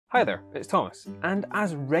Hi there, it's Thomas, and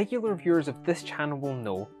as regular viewers of this channel will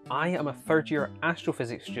know, I am a third-year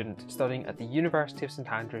astrophysics student studying at the University of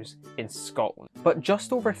St Andrews in Scotland. But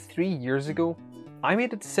just over 3 years ago, I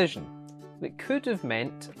made a decision that could have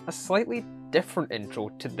meant a slightly different intro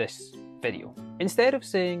to this video. Instead of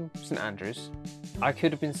saying St Andrews, I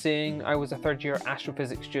could have been saying I was a third-year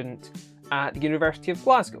astrophysics student at the University of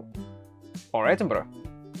Glasgow, or Edinburgh,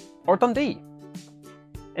 or Dundee.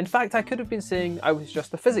 In fact, I could have been saying I was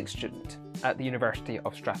just a physics student at the University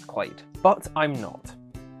of Strathclyde, but I'm not.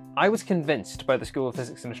 I was convinced by the School of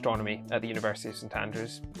Physics and Astronomy at the University of St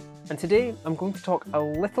Andrews, and today I'm going to talk a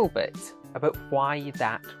little bit about why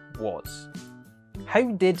that was. How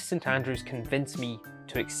did St Andrews convince me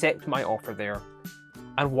to accept my offer there,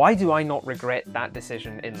 and why do I not regret that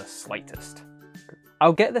decision in the slightest?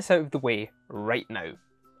 I'll get this out of the way right now.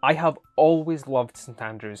 I have always loved St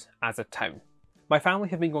Andrews as a town. My family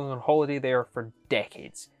have been going on holiday there for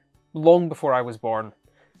decades, long before I was born,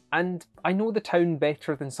 and I know the town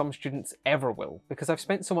better than some students ever will because I've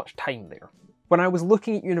spent so much time there. When I was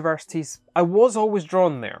looking at universities, I was always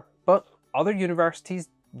drawn there, but other universities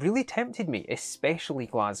really tempted me, especially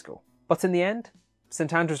Glasgow. But in the end,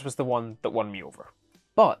 St Andrews was the one that won me over.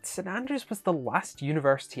 But St Andrews was the last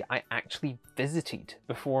university I actually visited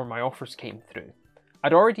before my offers came through.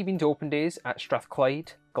 I'd already been to open days at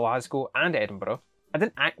Strathclyde, Glasgow and Edinburgh. I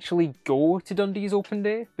didn't actually go to Dundee's open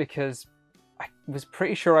day because I was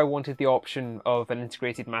pretty sure I wanted the option of an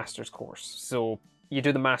integrated master's course. So you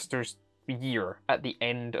do the master's year at the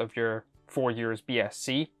end of your 4 years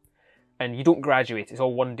BSc and you don't graduate, it's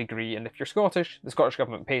all one degree, and if you're Scottish, the Scottish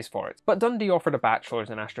Government pays for it. But Dundee offered a bachelor's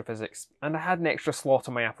in astrophysics and I had an extra slot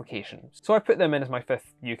on my application, so I put them in as my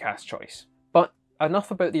 5th UCAS choice. But enough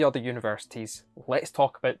about the other universities, let's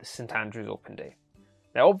talk about the St Andrews Open Day.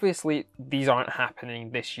 Now obviously these aren't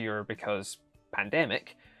happening this year because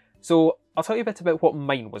pandemic, so I'll tell you a bit about what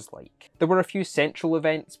mine was like. There were a few central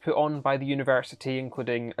events put on by the university,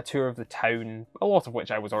 including a tour of the town, a lot of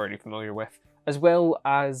which I was already familiar with, as well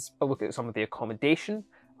as a look at some of the accommodation.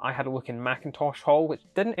 I had a look in Macintosh Hall, which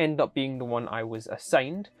didn't end up being the one I was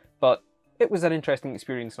assigned, but it was an interesting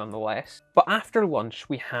experience nonetheless. But after lunch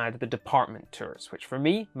we had the department tours, which for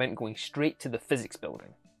me meant going straight to the physics building.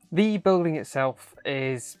 The building itself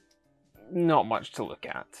is not much to look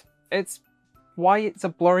at. It's why it's a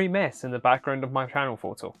blurry mess in the background of my channel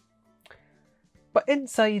photo. But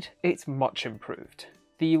inside it's much improved.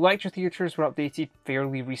 The lecture theatres were updated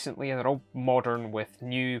fairly recently and they're all modern with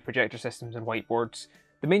new projector systems and whiteboards.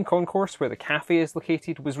 The main concourse where the cafe is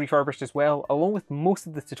located was refurbished as well, along with most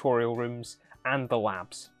of the tutorial rooms and the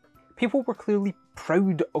labs. People were clearly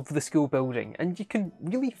proud of the school building and you can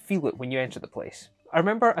really feel it when you enter the place. I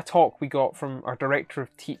remember a talk we got from our director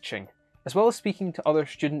of teaching, as well as speaking to other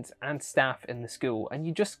students and staff in the school, and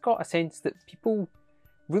you just got a sense that people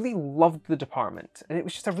really loved the department and it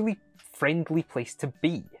was just a really friendly place to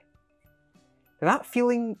be. Now, that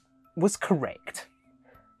feeling was correct.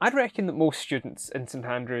 I'd reckon that most students in St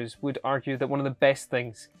Andrews would argue that one of the best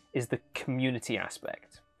things is the community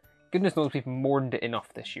aspect. Goodness knows we've mourned it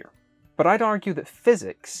enough this year. But I'd argue that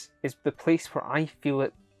physics is the place where I feel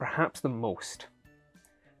it perhaps the most.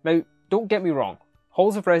 Now, don't get me wrong,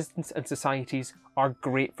 halls of residence and societies are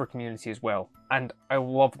great for community as well, and I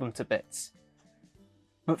love them to bits.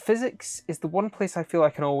 But physics is the one place I feel I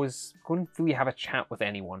can always go and really have a chat with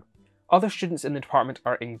anyone. Other students in the department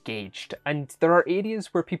are engaged, and there are areas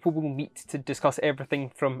where people will meet to discuss everything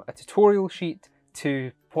from a tutorial sheet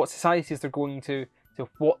to what societies they're going to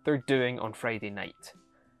what they're doing on Friday night.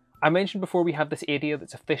 I mentioned before we have this area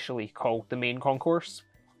that's officially called the main concourse.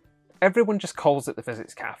 Everyone just calls it the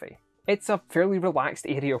Physics Cafe. It's a fairly relaxed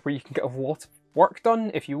area where you can get a lot of work done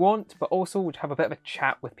if you want, but also have a bit of a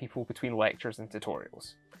chat with people between lectures and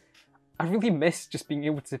tutorials. I really miss just being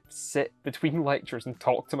able to sit between lectures and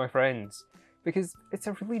talk to my friends, because it's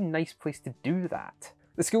a really nice place to do that.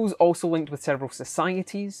 The school's also linked with several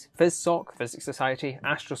societies: PhysSoc, the Physics Society,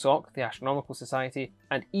 AstroSoc, the Astronomical Society,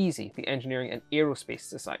 and EASY, the Engineering and Aerospace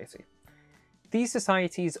Society. These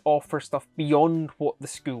societies offer stuff beyond what the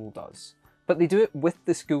school does, but they do it with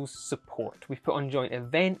the school's support. We've put on joint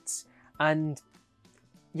events, and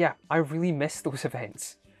yeah, I really miss those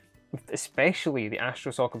events. Especially the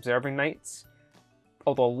AstroSoc observing nights,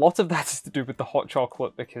 although a lot of that is to do with the hot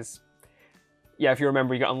chocolate because, yeah, if you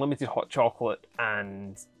remember, you get unlimited hot chocolate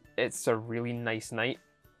and it's a really nice night.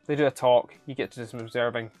 They do a talk, you get to do some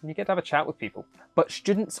observing, and you get to have a chat with people. But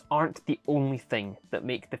students aren't the only thing that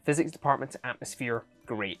make the physics department's atmosphere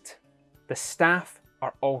great. The staff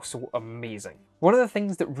are also amazing. One of the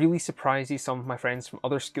things that really surprises some of my friends from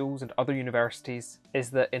other schools and other universities is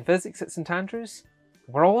that in physics at St Andrews,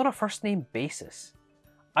 we're all on a first name basis.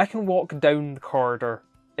 I can walk down the corridor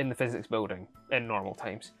in the physics building in normal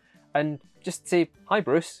times and just say, "Hi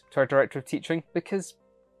Bruce," to our director of teaching, because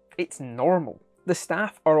it's normal. The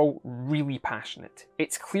staff are all really passionate.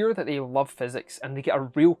 It's clear that they love physics and they get a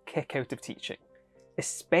real kick out of teaching,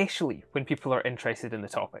 especially when people are interested in the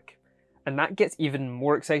topic. And that gets even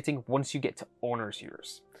more exciting once you get to honours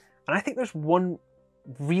years. And I think there's one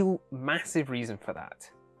real massive reason for that.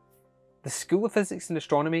 The School of Physics and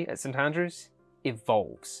Astronomy at St Andrews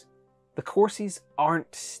evolves. The courses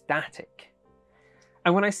aren't static.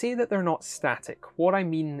 And when I say that they're not static, what I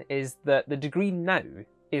mean is that the degree now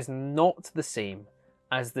is not the same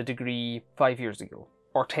as the degree 5 years ago,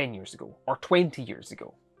 or 10 years ago, or 20 years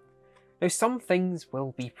ago. Now, some things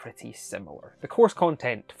will be pretty similar. The course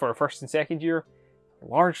content for first and second year,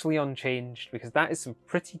 largely unchanged, because that is some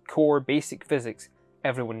pretty core basic physics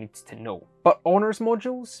everyone needs to know. But honours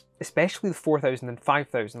modules, especially the 4000 and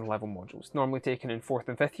 5000 level modules, normally taken in 4th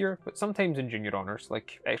and 5th year, but sometimes in junior honours,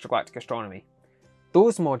 like extragalactic astronomy,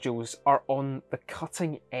 those modules are on the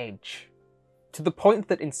cutting edge. To the point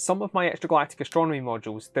that in some of my extragalactic astronomy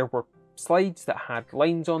modules, there were slides that had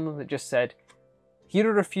lines on them that just said, "Here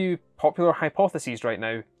are a few popular hypotheses right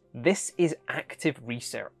now. This is active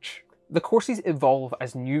research." The courses evolve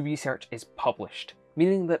as new research is published,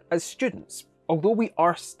 meaning that as students, although we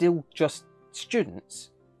are still just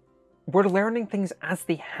students, we're learning things as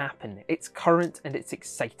they happen. It's current and it's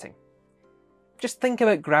exciting. Just think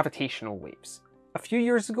about gravitational waves. A few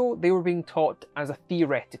years ago, they were being taught as a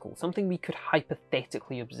theoretical, something we could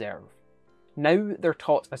hypothetically observe. Now they're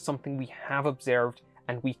taught as something we have observed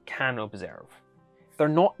and we can observe. They're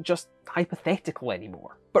not just hypothetical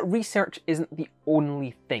anymore. But research isn't the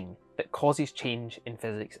only thing that causes change in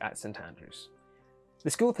physics at St Andrews. The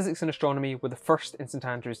School of Physics and Astronomy were the first in St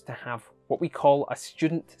Andrews to have what we call a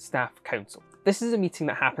Student Staff Council. This is a meeting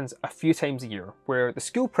that happens a few times a year, where the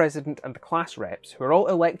school president and the class reps, who are all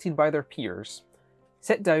elected by their peers,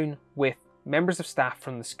 sit down with members of staff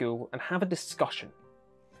from the school and have a discussion.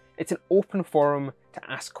 It's an open forum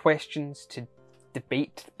to ask questions, to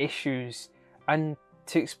debate issues, and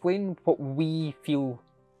to explain what we feel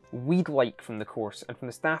we'd like from the course, and from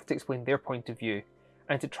the staff to explain their point of view,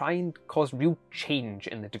 and to try and cause real change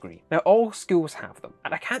in the degree. Now, all schools have them,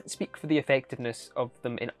 and I can't speak for the effectiveness of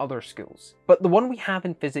them in other schools, but the one we have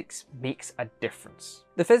in physics makes a difference.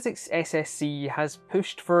 The physics SSC has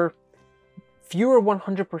pushed for fewer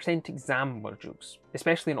 100% exam modules,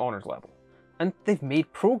 especially in honours level, and they've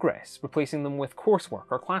made progress, replacing them with coursework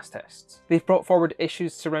or class tests. They've brought forward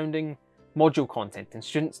issues surrounding module content and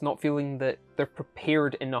students not feeling that they're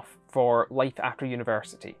prepared enough for life after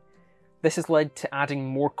university. This has led to adding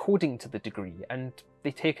more coding to the degree, and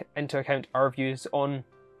they take into account our views on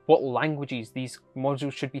what languages these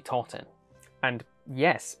modules should be taught in. And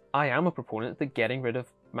yes, I am a proponent that getting rid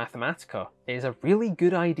of Mathematica is a really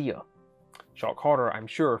good idea. Shock horror, I'm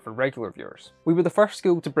sure, for regular viewers. We were the first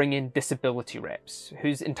school to bring in disability reps,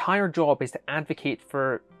 whose entire job is to advocate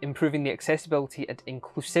for improving the accessibility and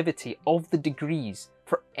inclusivity of the degrees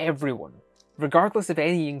for everyone, regardless of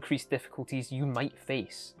any increased difficulties you might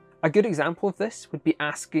face. A good example of this would be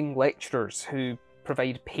asking lecturers who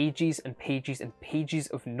provide pages and pages and pages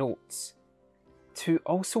of notes to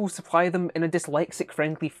also supply them in a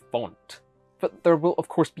dyslexic-friendly font. But there will of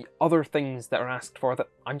course be other things that are asked for that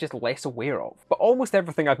I'm just less aware of. But almost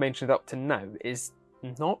everything I've mentioned up to now is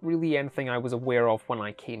not really anything I was aware of when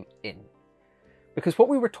I came in. Because what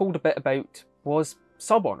we were told a bit about was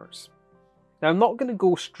sub-honours. Now, I'm not going to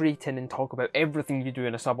go straight in and talk about everything you do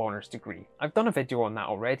in a sub-honours degree. I've done a video on that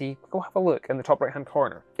already, go have a look in the top right hand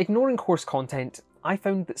corner. Ignoring course content, I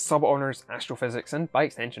found that sub-honours astrophysics, and by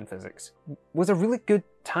extension physics, was a really good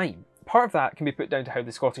time. Part of that can be put down to how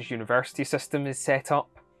the Scottish university system is set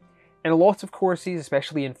up. In a lot of courses,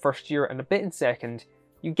 especially in first year and a bit in second,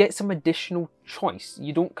 you get some additional choice.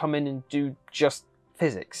 You don't come in and do just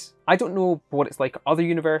physics. I don't know what it's like at other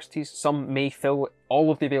universities. Some may fill all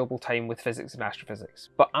of the available time with physics and astrophysics,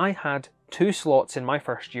 but I had 2 slots in my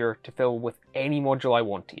first year to fill with any module I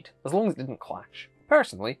wanted, as long as it didn't clash.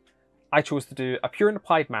 Personally, I chose to do a pure and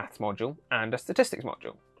applied maths module and a statistics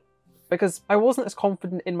module, because I wasn't as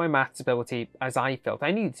confident in my maths ability as I felt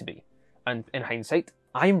I needed to be, and in hindsight,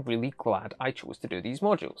 I'm really glad I chose to do these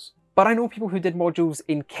modules. But I know people who did modules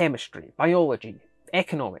in chemistry, biology,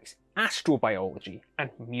 economics, astrobiology,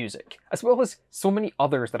 and music, as well as so many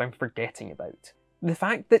others that I'm forgetting about. The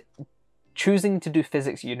fact that choosing to do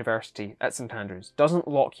physics at university at St Andrews doesn't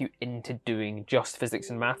lock you into doing just physics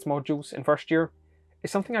and maths modules in first year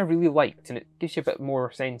is something I really liked, and it gives you a bit more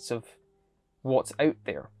sense of what's out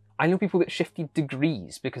there. I know people that shifted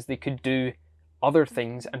degrees because they could do other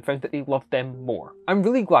things and found that they loved them more. I'm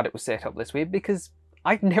really glad it was set up this way because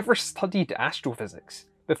I'd never studied astrophysics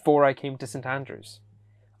before I came to St Andrews.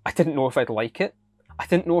 I didn't know if I'd like it. I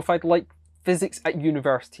didn't know if I'd like physics at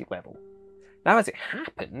university level. Now, as it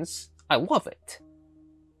happens, I love it.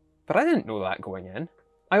 But I didn't know that going in.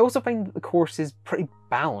 I also find that the course is pretty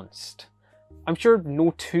balanced. I'm sure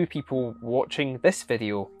no two people watching this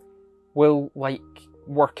video will like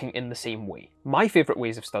working in the same way. My favourite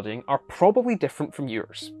ways of studying are probably different from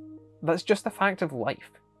yours. That's just a fact of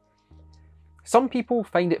life. Some people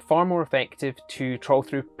find it far more effective to trawl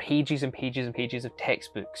through pages and pages and pages of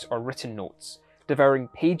textbooks or written notes, devouring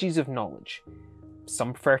pages of knowledge.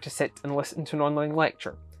 Some prefer to sit and listen to an online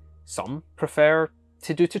lecture. Some prefer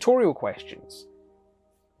to do tutorial questions.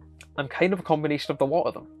 I'm kind of a combination of the lot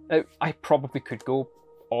of them. Now, I probably could go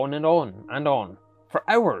on and on and on for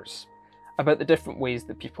hours about the different ways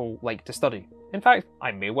that people like to study. In fact,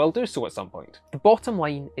 I may well do so at some point. The bottom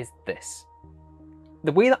line is this.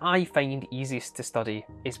 The way that I find easiest to study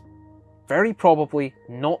is very probably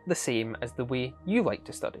not the same as the way you like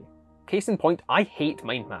to study. Case in point, I hate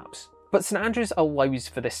mind maps. But St Andrews allows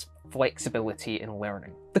for this flexibility in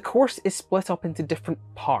learning. The course is split up into different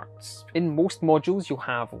parts. In most modules you'll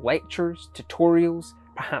have lectures, tutorials,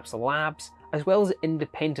 perhaps labs, as well as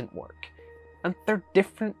independent work. And they're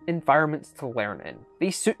different environments to learn in.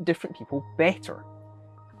 They suit different people better.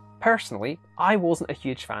 Personally, I wasn't a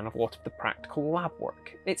huge fan of a lot of the practical lab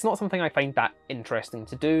work. It's not something I find that interesting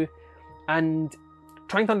to do, and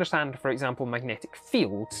trying to understand, for example, magnetic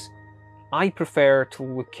fields, I prefer to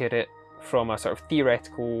look at it from a sort of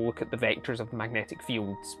theoretical look at the vectors of the magnetic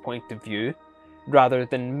fields point of view, rather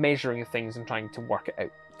than measuring things and trying to work it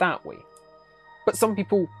out that way. But some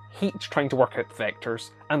people hate trying to work out the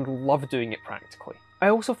vectors and love doing it practically. I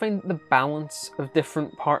also find the balance of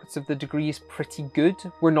different parts of the degree is pretty good.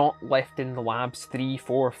 We're not left in the labs 3,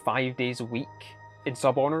 4, 5 days a week in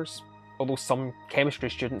sub-honours, although some chemistry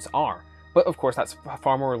students are. But of course that's a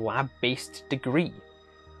far more lab-based degree.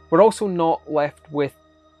 We're also not left with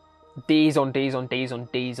days on days on days on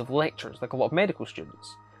days of lectures like a lot of medical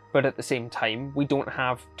students. But at the same time, we don't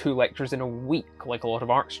have 2 lectures in a week like a lot of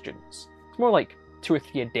art students. It's more like 2 or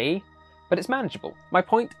 3 a day, but it's manageable. My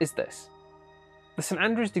point is this. The St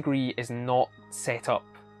Andrews degree is not set up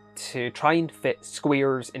to try and fit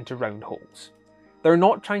squares into round holes. They're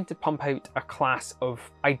not trying to pump out a class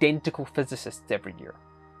of identical physicists every year.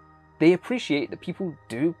 They appreciate that people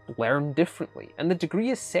do learn differently, and the degree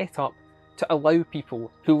is set up to allow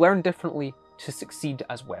people who learn differently to succeed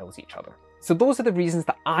as well as each other. So those are the reasons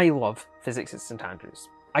that I love physics at St Andrews.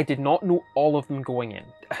 I did not know all of them going in,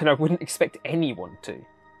 and I wouldn't expect anyone to.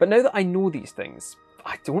 But now that I know these things,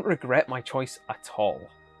 I don't regret my choice at all.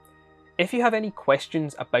 If you have any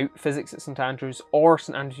questions about physics at St Andrews or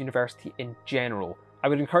St Andrews University in general, I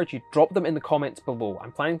would encourage you to drop them in the comments below.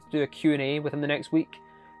 I'm planning to do a Q&A within the next week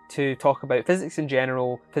to talk about physics in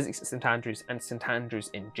general, physics at St Andrews, and St Andrews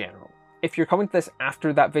in general. If you're coming to this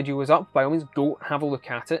after that video is up, by all means go have a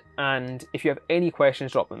look at it, and if you have any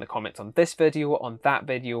questions, drop them in the comments on this video, on that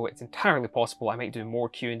video. It's entirely possible I might do more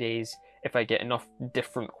Q&As if I get enough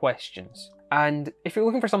different questions. And if you're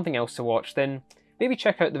looking for something else to watch, then maybe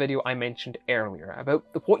check out the video I mentioned earlier about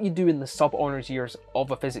what you do in the sub-honours years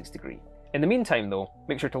of a physics degree. In the meantime though,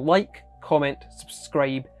 make sure to like, comment,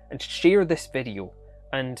 subscribe, and share this video,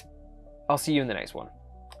 and I'll see you in the next one.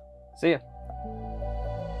 See ya!